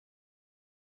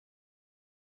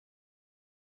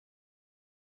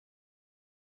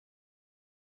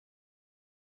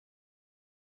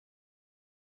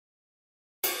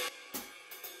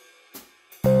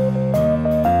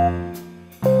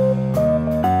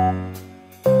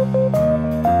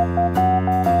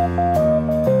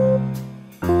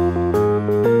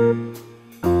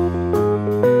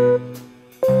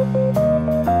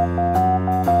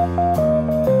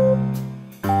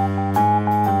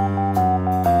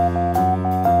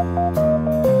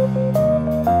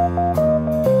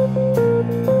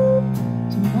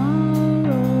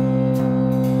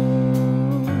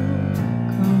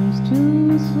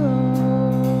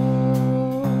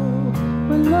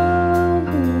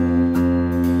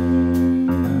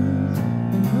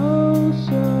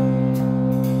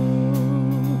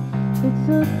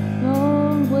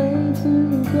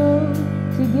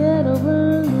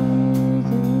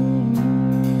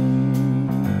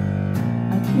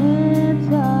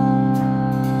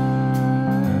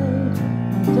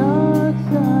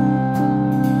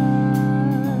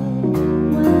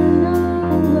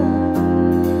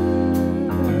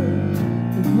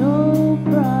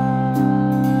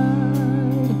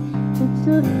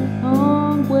a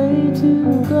long way to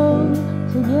go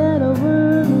to get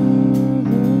over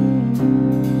losing you.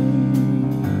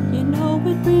 You know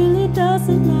it really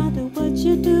doesn't matter what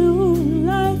you do in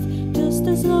life, just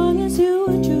as long as you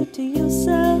are true to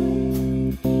yourself.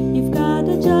 You've got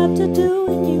a job to do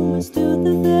and you must do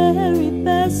the very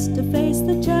best to face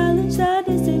the challenge that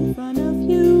is in front of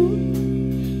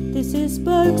you. This is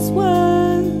Birk's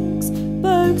Works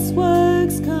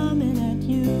coming at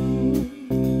you.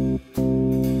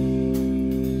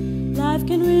 Life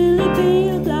can really be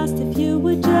a blast if you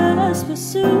would just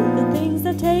pursue the things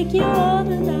that take you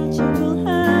on a natural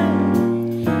high.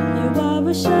 You are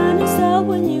a shining star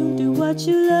when you do what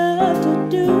you love to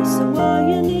do, so all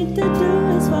you need to do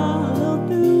is follow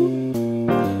through.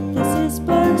 This is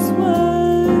Birk's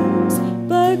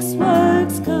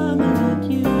Works coming at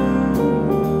you.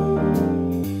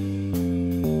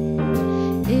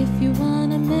 If you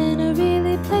want a man who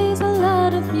really plays a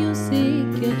lot of music,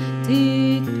 yeah,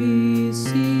 take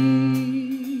PC.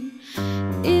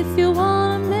 If you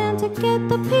want a man to get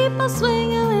the people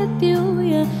swinging with you,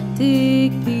 yeah,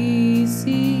 take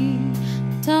PC.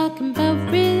 Talking about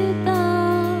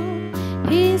rhythm,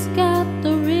 he's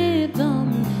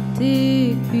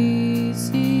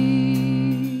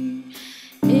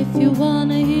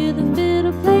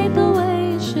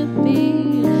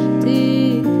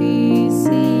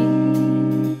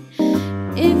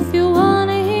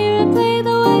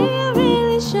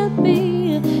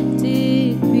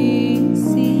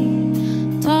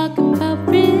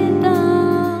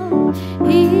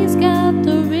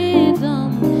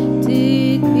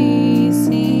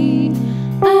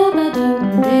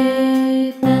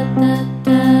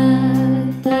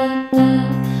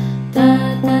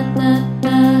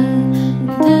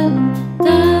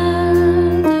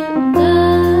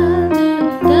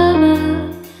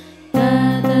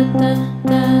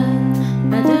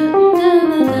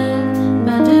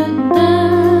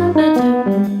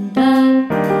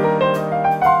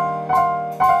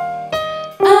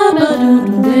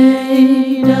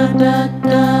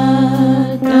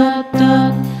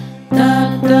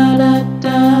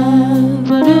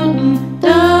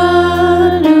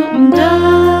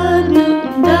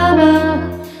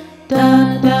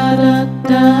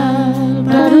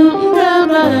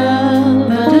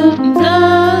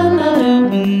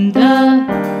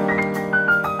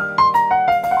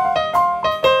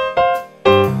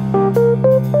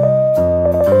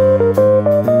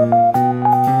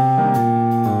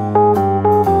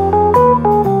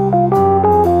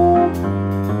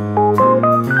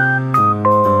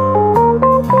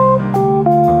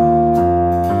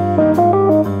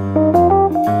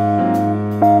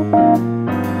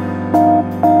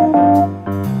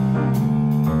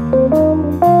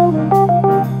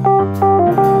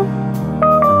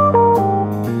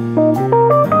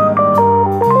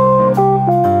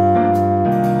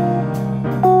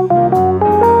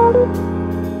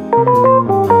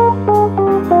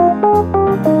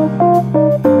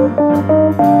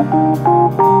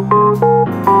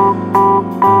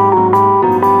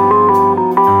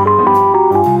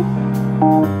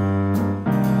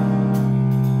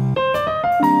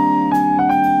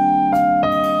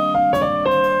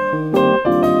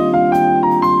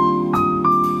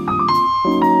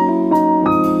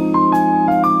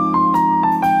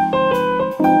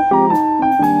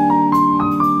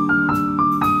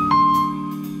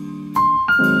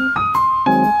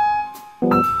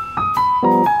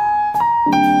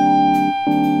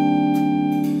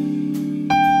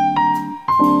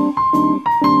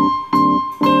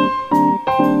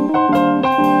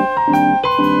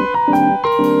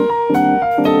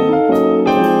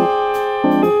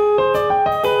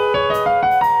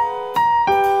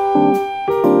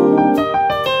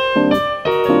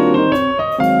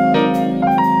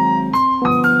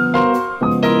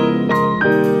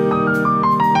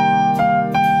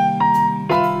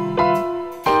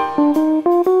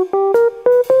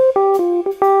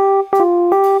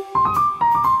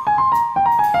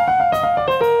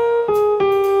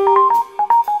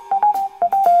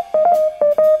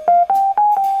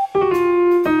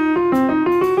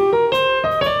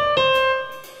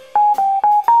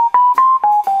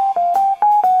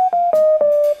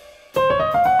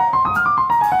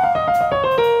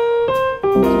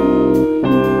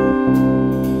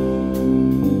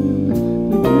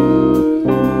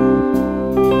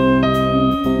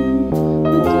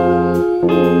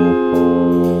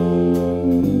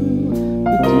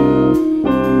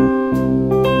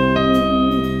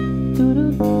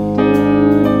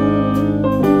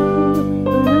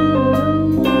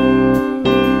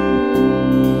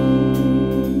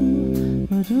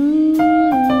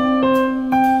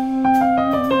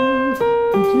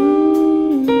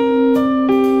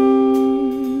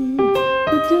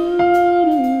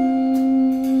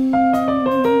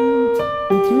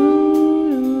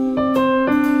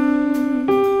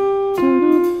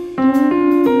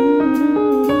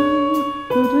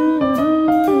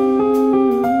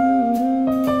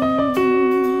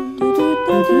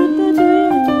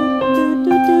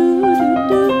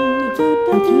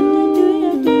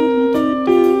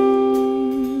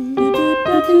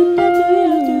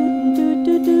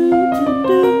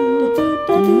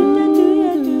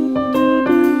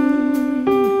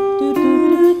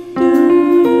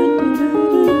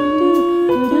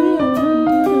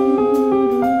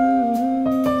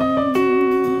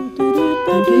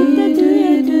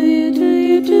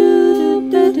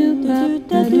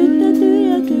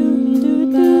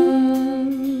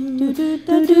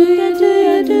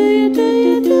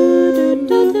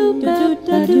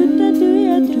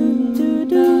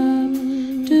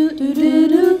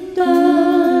do